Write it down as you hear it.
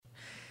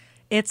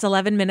It's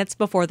 11 minutes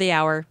before the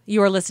hour.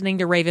 You are listening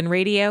to Raven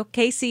Radio,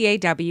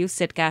 KCAW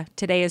Sitka.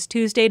 Today is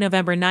Tuesday,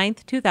 November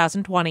 9th,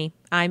 2020.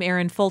 I'm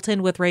Erin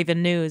Fulton with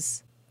Raven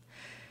News.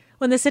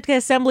 When the Sitka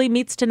Assembly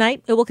meets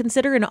tonight, it will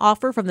consider an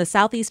offer from the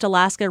Southeast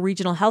Alaska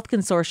Regional Health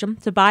Consortium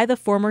to buy the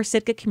former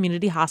Sitka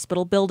Community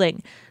Hospital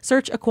building.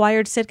 Search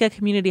acquired Sitka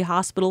Community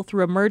Hospital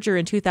through a merger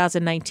in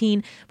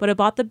 2019, but it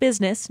bought the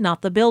business,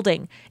 not the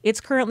building.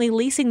 It's currently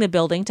leasing the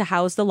building to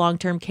house the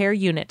long-term care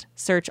unit.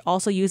 Search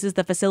also uses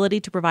the facility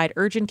to provide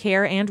urgent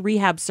care and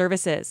rehab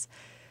services.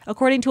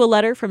 According to a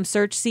letter from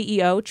Search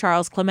CEO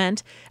Charles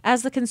Clement,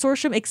 as the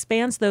consortium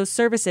expands those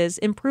services,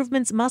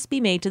 improvements must be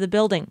made to the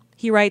building.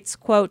 He writes,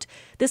 quote,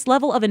 "This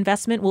level of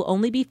investment will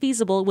only be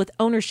feasible with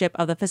ownership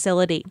of the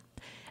facility."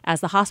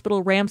 As the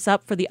hospital ramps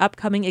up for the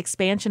upcoming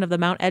expansion of the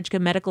Mount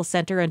Edgecombe Medical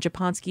Center on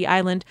Japonski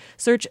Island,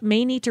 Search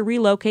may need to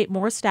relocate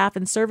more staff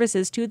and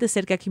services to the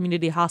Sitka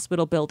Community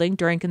Hospital building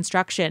during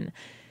construction.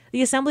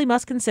 The Assembly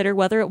must consider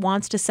whether it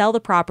wants to sell the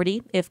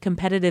property, if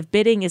competitive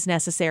bidding is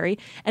necessary,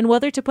 and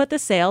whether to put the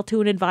sale to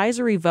an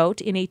advisory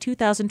vote in a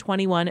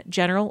 2021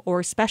 general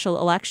or special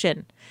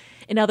election.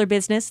 In other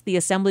business, the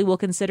Assembly will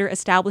consider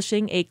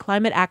establishing a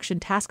climate action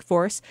task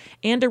force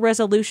and a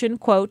resolution,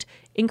 quote,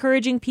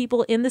 encouraging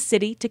people in the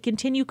city to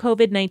continue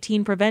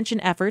COVID-19 prevention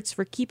efforts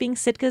for keeping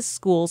Sitka's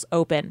schools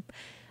open.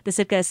 The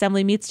Sitka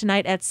Assembly meets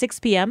tonight at 6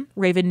 p.m.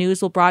 Raven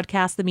News will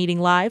broadcast the meeting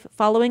live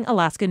following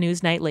Alaska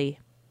News Nightly.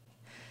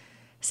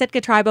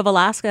 Sitka Tribe of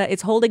Alaska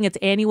is holding its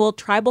annual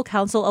Tribal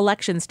Council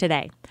elections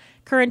today.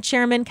 Current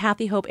Chairman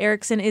Kathy Hope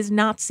Erickson is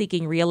not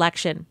seeking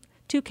re-election.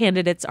 Two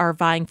candidates are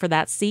vying for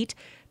that seat.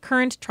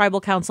 Current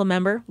Tribal Council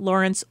member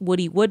Lawrence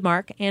Woody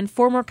Woodmark and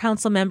former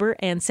Council member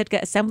and Sitka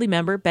Assembly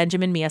member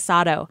Benjamin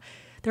Miyasato.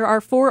 There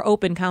are 4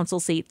 open council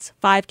seats.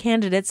 5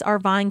 candidates are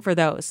vying for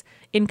those.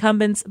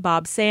 Incumbents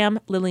Bob Sam,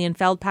 Lillian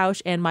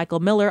Feldpausch, and Michael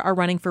Miller are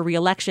running for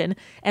re-election,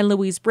 and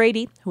Louise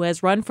Brady, who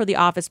has run for the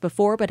office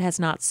before but has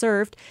not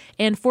served,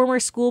 and former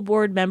school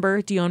board member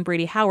Dion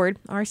Brady Howard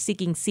are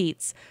seeking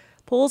seats.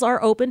 Polls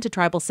are open to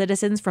tribal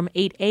citizens from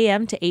 8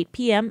 a.m. to 8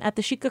 p.m. at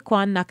the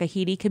Shikakwan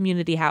Nakahiti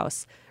Community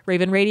House.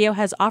 Raven Radio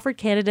has offered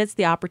candidates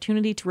the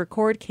opportunity to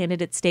record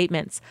candidate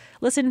statements.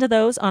 Listen to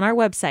those on our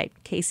website,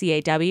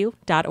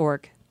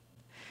 kcaw.org.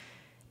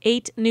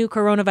 8 new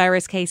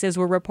coronavirus cases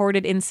were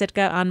reported in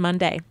Sitka on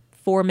Monday.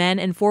 4 men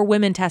and 4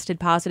 women tested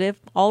positive.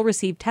 All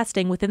received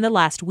testing within the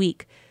last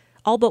week.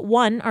 All but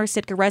 1 are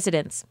Sitka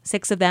residents.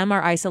 6 of them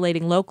are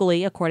isolating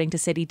locally, according to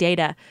city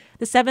data.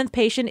 The 7th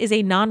patient is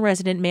a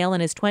non-resident male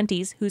in his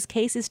 20s whose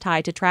case is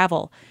tied to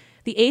travel.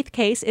 The 8th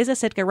case is a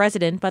Sitka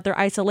resident, but their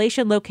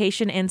isolation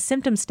location and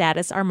symptom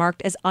status are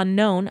marked as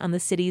unknown on the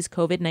city's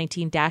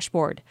COVID-19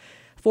 dashboard.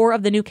 4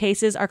 of the new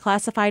cases are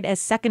classified as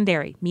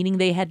secondary, meaning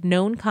they had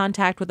known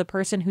contact with a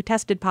person who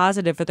tested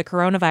positive for the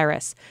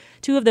coronavirus.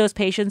 2 of those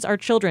patients are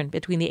children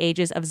between the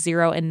ages of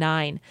 0 and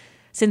 9.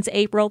 Since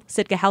April,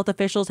 Sitka health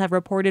officials have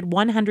reported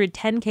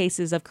 110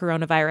 cases of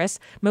coronavirus,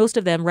 most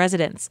of them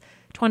residents.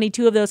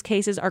 22 of those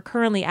cases are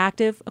currently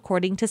active,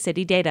 according to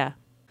city data.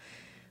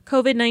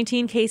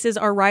 COVID-19 cases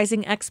are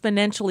rising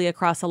exponentially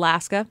across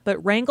Alaska,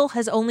 but Wrangell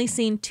has only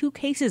seen 2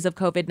 cases of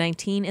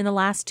COVID-19 in the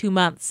last 2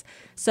 months.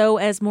 So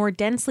as more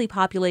densely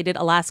populated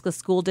Alaska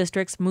school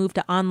districts move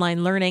to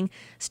online learning,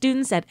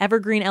 students at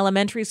Evergreen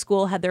Elementary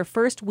School had their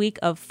first week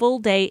of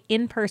full-day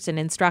in-person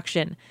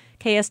instruction.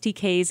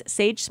 KSTK's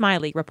Sage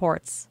Smiley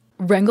reports.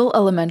 Wrangell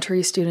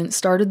Elementary students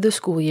started the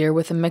school year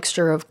with a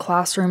mixture of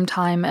classroom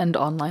time and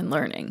online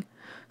learning.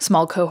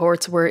 Small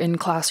cohorts were in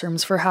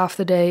classrooms for half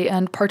the day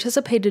and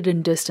participated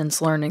in distance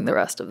learning the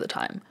rest of the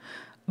time.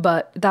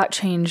 But that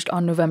changed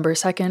on November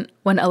 2nd,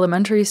 when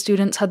elementary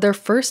students had their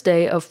first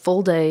day of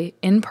full-day,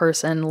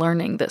 in-person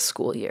learning this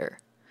school year.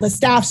 The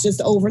staff's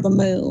just over the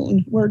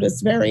moon. We're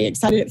just very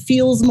excited. It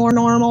feels more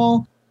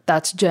normal.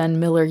 That's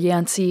Jen Miller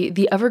Yancey,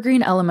 the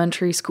Evergreen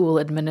Elementary School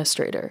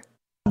administrator.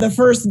 The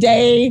first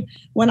day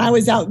when I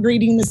was out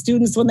greeting the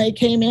students when they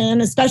came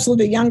in, especially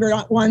the younger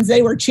ones,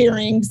 they were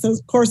cheering. So,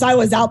 of course, I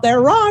was out there,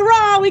 rah,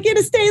 rah, we get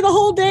to stay the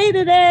whole day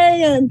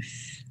today. And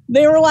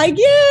they were like,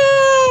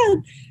 yeah.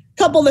 A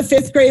couple of the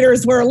 5th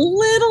graders were a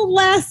little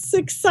less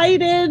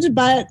excited,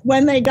 but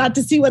when they got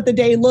to see what the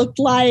day looked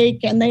like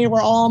and they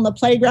were all on the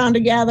playground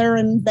together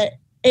and the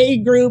A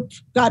group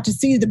got to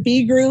see the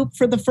B group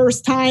for the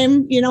first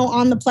time,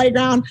 on the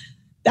playground,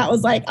 that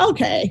was like,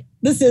 okay,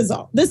 this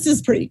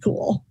is pretty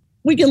cool.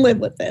 We can live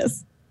with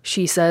this.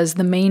 She says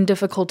the main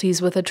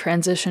difficulties with a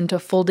transition to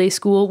full-day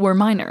school were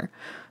minor.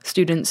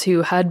 Students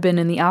who had been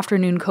in the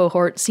afternoon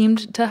cohort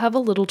seemed to have a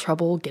little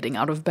trouble getting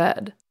out of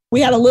bed.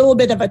 We had a little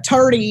bit of a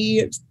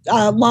tardy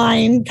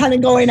line kind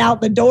of going out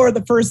the door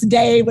the first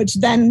day, which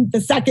then the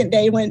second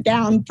day went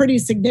down pretty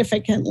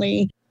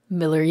significantly.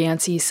 Miller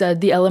Yancey said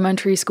the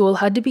elementary school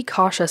had to be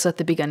cautious at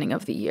the beginning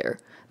of the year.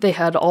 They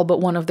had all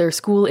but one of their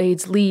school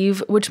aides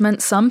leave, which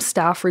meant some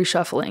staff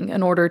reshuffling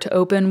in order to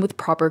open with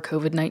proper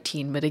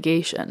COVID-19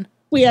 mitigation.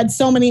 We had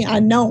so many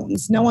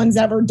unknowns. No one's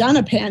ever done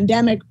a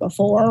pandemic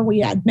before. We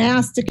had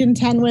masks to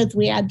contend with.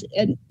 We had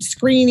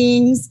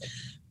screenings.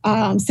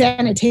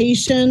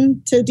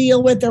 sanitation to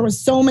deal with. There was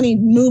so many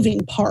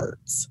moving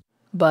parts.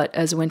 But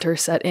as winter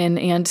set in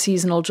and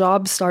seasonal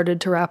jobs started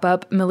to wrap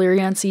up, Miller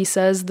Yancey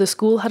says the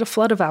school had a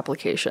flood of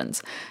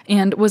applications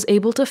and was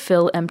able to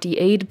fill empty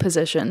aide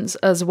positions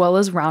as well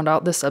as round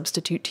out the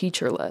substitute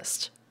teacher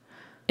list.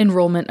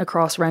 Enrollment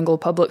across Wrangell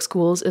Public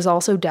Schools is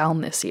also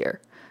down this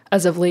year.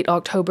 As of late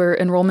October,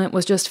 enrollment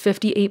was just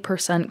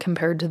 58%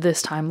 compared to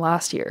this time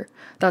last year.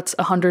 That's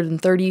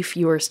 130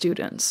 fewer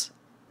students.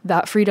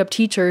 That freed up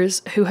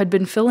teachers who had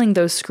been filling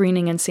those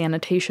screening and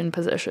sanitation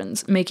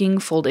positions, making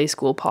full-day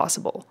school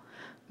possible.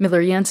 Miller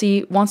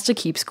Yancey wants to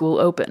keep school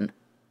open.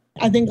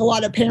 I think a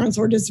lot of parents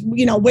were just,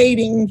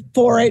 waiting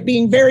for it,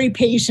 being very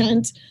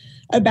patient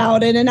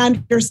about it and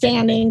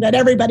understanding that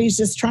everybody's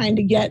just trying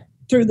to get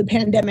through the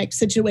pandemic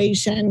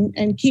situation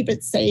and keep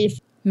it safe.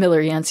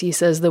 Miller Yancey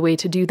says the way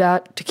to do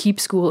that, to keep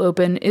school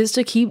open, is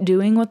to keep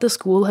doing what the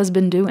school has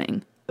been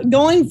doing.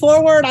 Going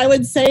forward, I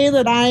would say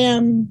that I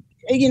am,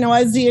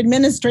 as the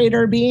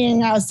administrator,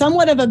 being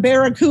somewhat of a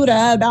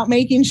barracuda about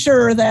making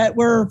sure that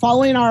we're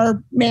following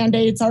our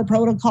mandates, our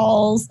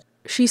protocols.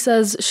 She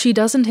says she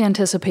doesn't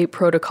anticipate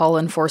protocol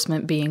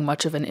enforcement being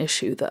much of an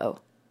issue, though.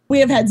 We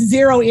have had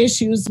zero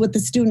issues with the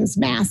students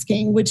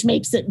masking, which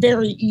makes it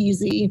very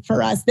easy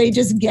for us. They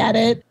just get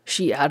it.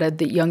 She added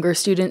that younger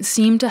students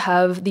seem to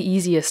have the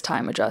easiest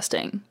time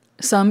adjusting.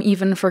 Some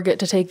even forget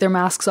to take their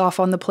masks off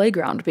on the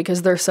playground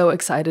because they're so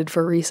excited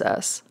for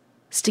recess.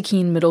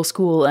 Stikine Middle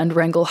School and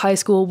Wrangell High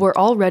School were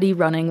already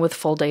running with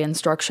full-day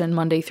instruction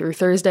Monday through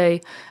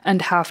Thursday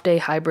and half-day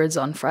hybrids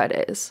on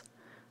Fridays.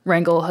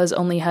 Wrangell has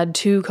only had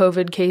 2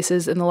 COVID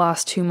cases in the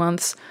last 2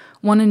 months,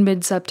 one in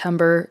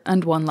mid-September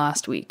and one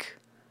last week.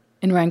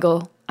 In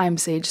Wrangell, I'm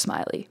Sage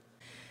Smiley.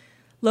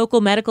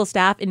 Local medical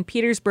staff in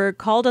Petersburg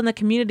called on the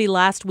community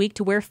last week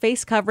to wear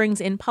face coverings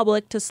in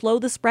public to slow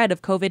the spread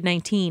of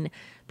COVID-19.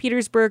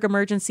 Petersburg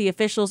emergency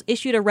officials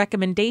issued a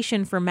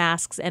recommendation for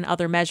masks and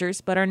other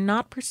measures, but are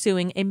not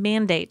pursuing a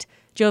mandate.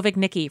 Joe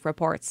Vignicki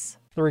reports.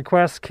 The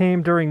request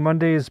came during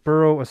Monday's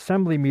Borough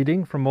Assembly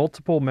meeting from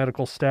multiple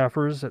medical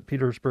staffers at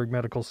Petersburg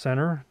Medical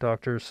Center.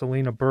 Dr.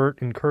 Selena Burt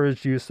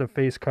encouraged use of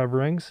face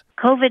coverings.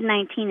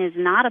 COVID-19 is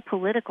not a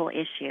political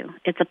issue.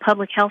 It's a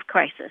public health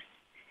crisis.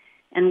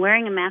 And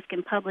wearing a mask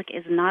in public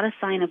is not a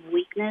sign of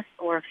weakness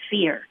or of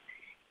fear.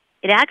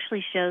 It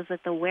actually shows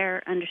that the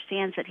wearer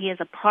understands that he is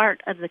a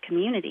part of the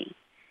community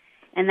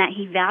and that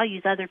he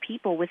values other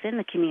people within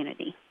the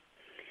community.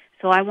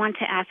 So I want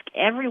to ask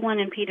everyone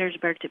in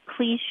Petersburg to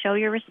please show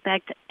your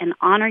respect and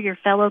honor your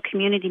fellow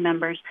community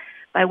members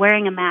by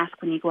wearing a mask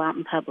when you go out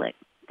in public.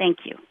 Thank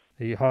you.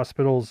 The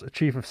hospital's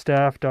chief of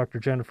staff, Dr.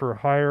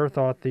 Jennifer Heyer,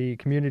 thought the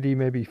community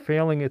may be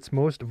failing its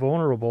most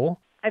vulnerable.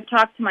 I've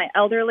talked to my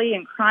elderly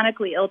and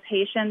chronically ill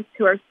patients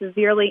who are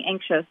severely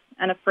anxious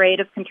and afraid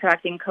of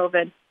contracting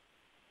COVID.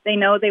 They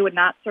know they would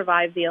not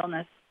survive the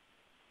illness.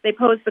 They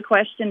pose the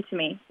question to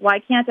me, why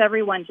can't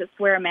everyone just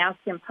wear a mask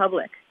in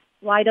public?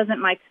 Why doesn't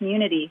my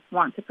community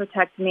want to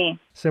protect me?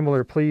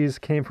 Similar pleas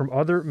came from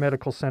other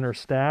medical center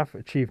staff.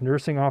 Chief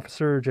Nursing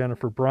Officer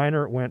Jennifer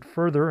Briner went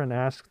further and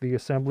asked the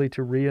Assembly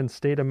to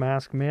reinstate a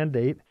mask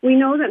mandate. We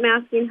know that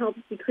masking helps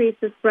decrease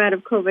the spread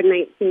of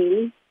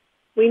COVID-19.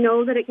 We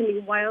know that it can be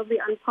wildly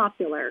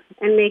unpopular,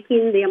 and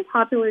making the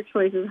unpopular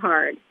choices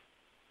hard.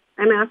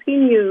 I'm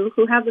asking you,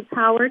 who have the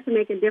power to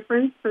make a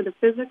difference for the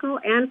physical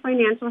and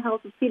financial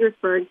health of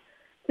Petersburg,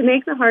 to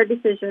make the hard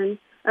decision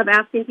of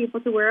asking people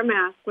to wear a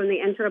mask when they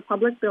enter a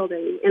public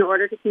building in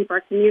order to keep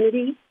our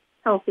community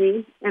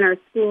healthy and our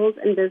schools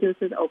and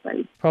businesses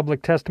open.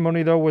 Public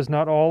testimony, though, was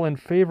not all in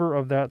favor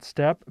of that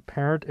step.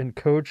 Parent and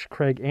coach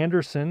Craig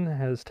Anderson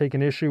has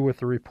taken issue with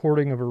the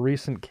reporting of a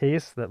recent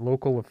case that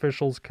local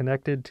officials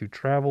connected to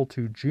travel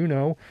to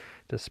Juneau,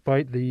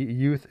 despite the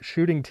youth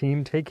shooting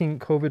team taking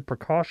COVID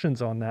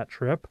precautions on that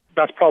trip.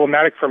 That's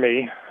problematic for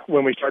me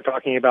when we start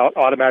talking about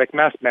automatic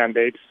mask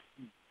mandates,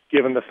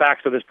 given the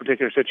facts of this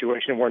particular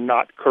situation were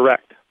not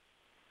correct.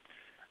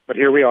 But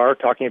here we are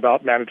talking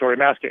about mandatory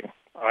masking.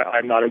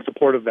 I'm not in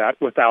support of that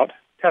without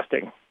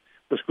testing.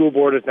 The school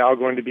board is now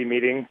going to be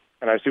meeting,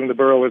 and I assume the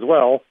borough as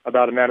well,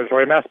 about a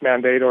mandatory mask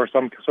mandate or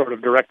some sort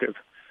of directive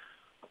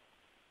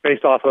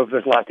based off of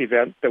this last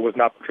event that was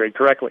not portrayed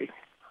correctly.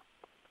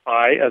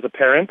 I, as a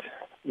parent,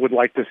 would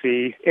like to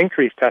see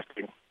increased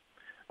testing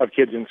of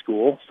kids in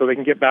school so they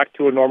can get back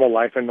to a normal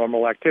life and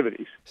normal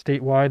activities.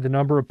 Statewide, the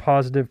number of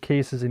positive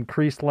cases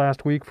increased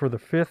last week for the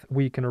 5th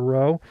week in a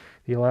row.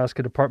 The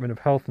Alaska Department of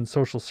Health and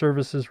Social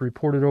Services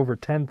reported over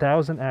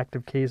 10,000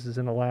 active cases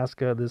in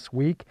Alaska this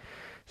week.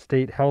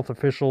 State health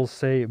officials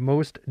say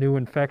most new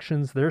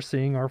infections they're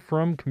seeing are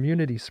from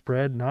community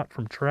spread, not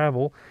from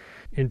travel.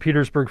 In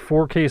Petersburg,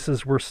 4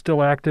 cases were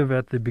still active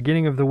at the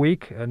beginning of the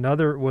week.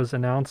 Another was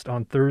announced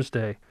on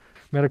Thursday.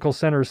 Medical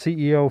Center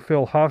CEO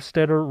Phil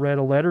Hofstetter read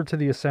a letter to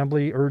the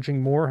Assembly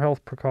urging more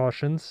health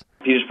precautions.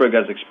 Petersburg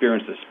has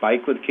experienced a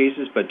spike with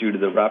cases, but due to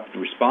the rapid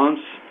response,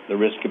 the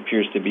risk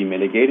appears to be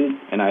mitigated,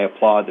 and I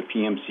applaud the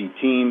PMC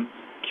team,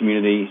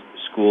 community,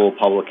 school,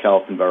 public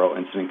health, and borough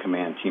incident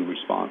command team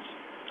response.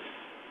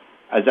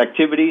 As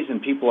activities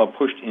and people are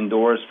pushed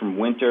indoors from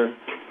winter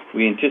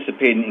we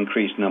anticipate an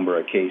increased number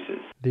of cases.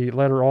 The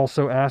letter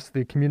also asked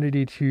the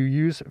community to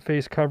use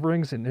face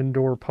coverings in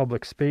indoor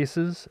public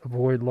spaces,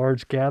 avoid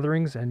large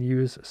gatherings, and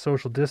use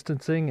social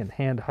distancing and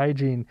hand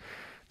hygiene.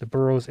 The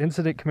borough's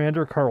incident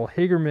commander, Carl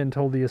Hagerman,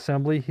 told the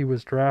Assembly he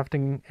was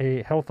drafting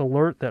a health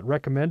alert that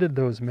recommended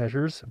those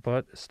measures,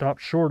 but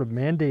stopped short of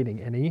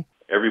mandating any.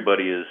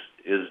 Everybody is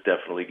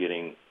definitely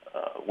getting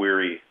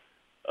weary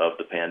of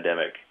the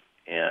pandemic,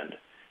 and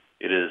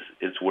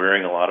it's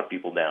wearing a lot of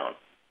people down.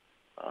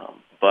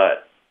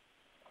 But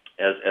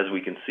as we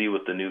can see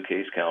with the new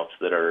case counts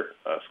that are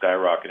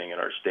skyrocketing in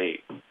our state,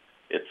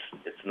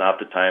 it's not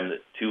the time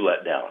to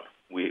let down.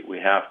 We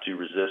have to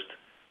resist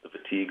the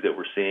fatigue that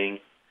we're seeing,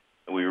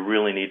 and we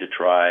really need to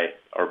try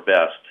our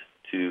best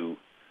to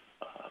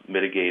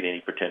mitigate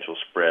any potential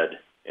spread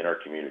in our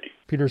community.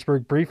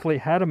 Petersburg briefly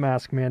had a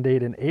mask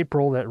mandate in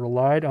April that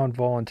relied on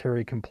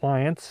voluntary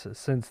compliance.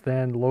 Since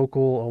then,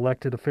 local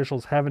elected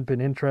officials haven't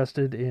been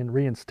interested in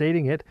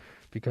reinstating it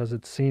because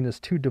it's seen as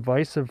too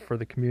divisive for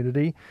the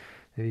community.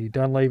 The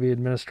Dunleavy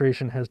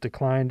administration has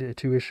declined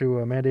to issue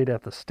a mandate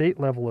at the state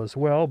level as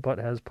well, but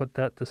has put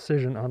that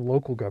decision on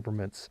local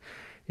governments.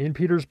 In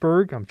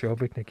Petersburg, I'm Joe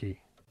Vichnicki.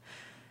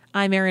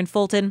 I'm Erin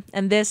Fulton,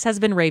 and this has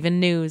been Raven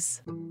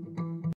News.